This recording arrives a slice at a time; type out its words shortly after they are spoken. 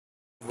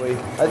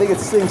I think it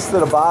sinks to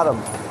the bottom.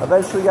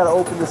 Eventually we got to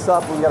open this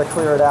up and we got to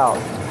clear it out.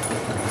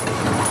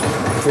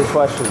 Good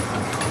question.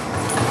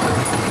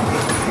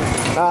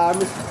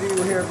 Mr.G,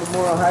 we're here at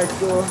Memorial High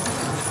School.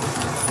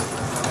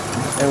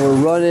 And we're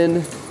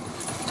running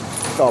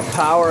the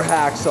Power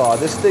Hacksaw.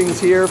 This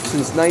thing's here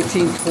since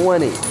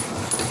 1920.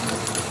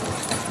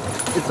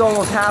 It's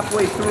almost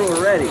halfway through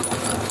already.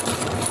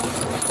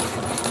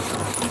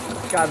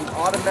 It's got an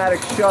automatic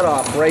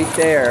shutoff right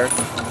there.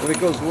 When it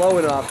goes low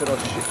enough, it'll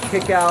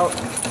kick out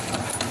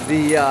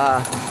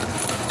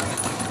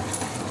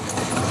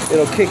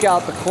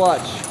the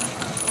clutch.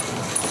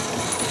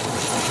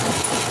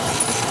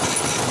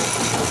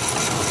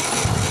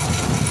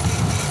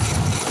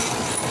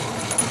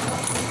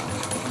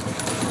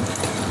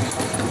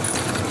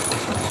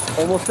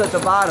 Almost at the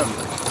bottom.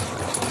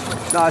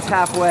 No, it's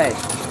halfway.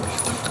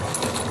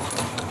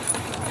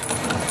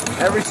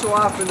 Every so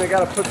often they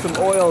gotta put some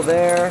oil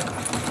there.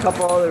 A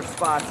couple other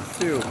spots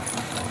too.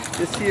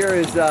 This here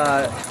is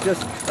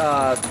just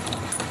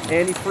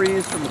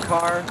antifreeze from the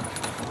car.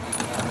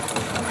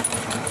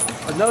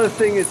 Another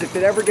thing is if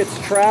it ever gets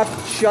trapped,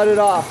 shut it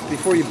off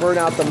before you burn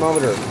out the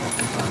motor.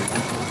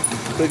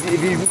 So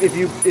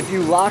if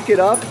you lock it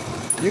up,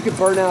 you can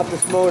burn out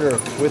this motor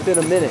within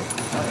a minute.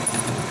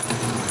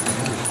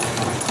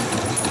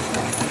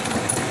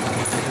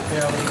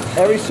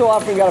 Every so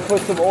often you gotta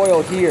put some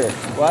oil here.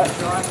 What?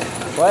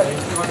 What?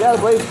 Yeah, the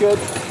blade's good.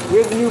 We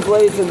have the new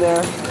blades in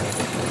there.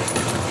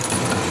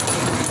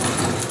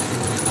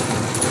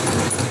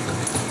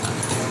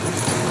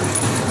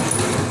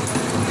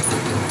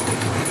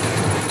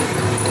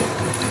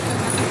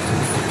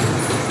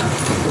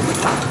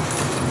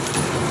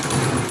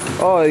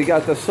 Oh, you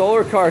got the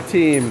solar car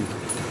team.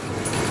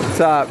 What's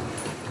up?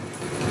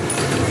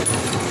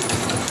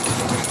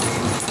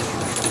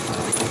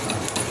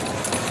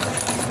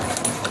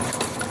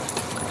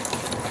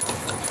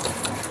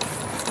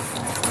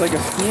 Like a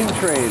steam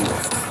train.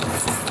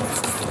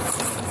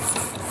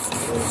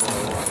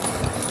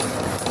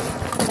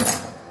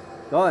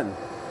 Done.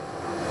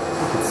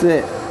 That's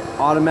it.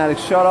 Automatic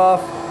shut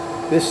off.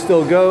 This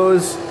still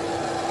goes.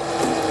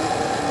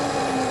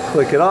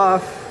 Click it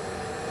off.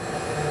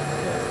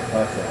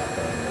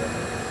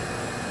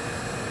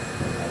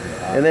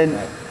 And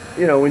then,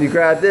 you know, when you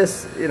grab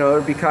this, you know,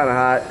 it'll be kind of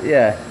hot.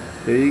 Yeah.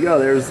 There you go.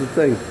 There's the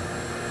thing.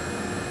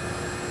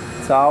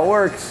 That's how it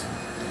works.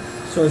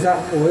 So is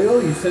that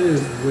oil? You said it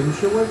was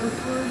windshield wiper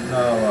fluid?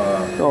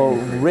 No, oh,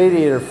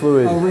 radiator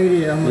fluid. Oh,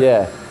 radiator. Like,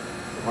 yeah.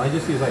 Well, I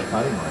just use like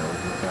cutting oil.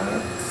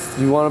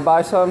 You want to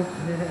buy some?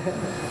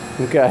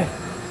 Okay.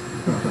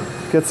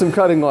 Get some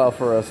cutting oil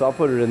for us. I'll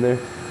put it in there.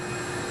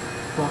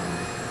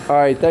 All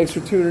right, thanks for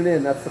tuning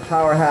in. That's the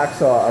Power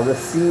Hacksaw, a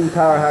Racine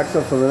Power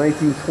Hacksaw from the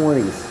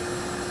 1920s.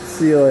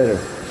 See you later.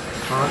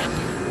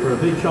 For a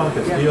big chunk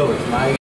of steel, it's nice.